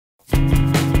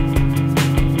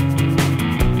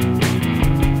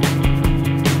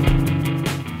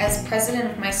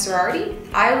sorority,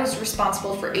 I was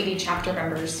responsible for 80 chapter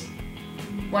members.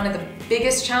 One of the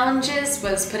biggest challenges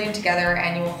was putting together our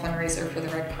annual fundraiser for the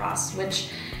Red Cross,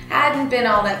 which hadn't been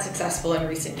all that successful in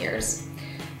recent years.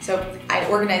 So I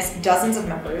organized dozens of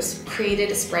members, created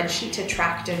a spreadsheet to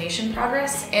track donation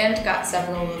progress, and got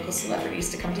several local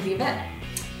celebrities to come to the event.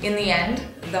 In the end,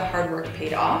 the hard work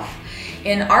paid off,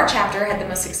 and our chapter had the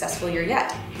most successful year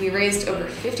yet. We raised over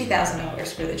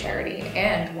 $50,000 for the charity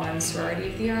and won Sorority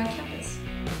of the Year on campus.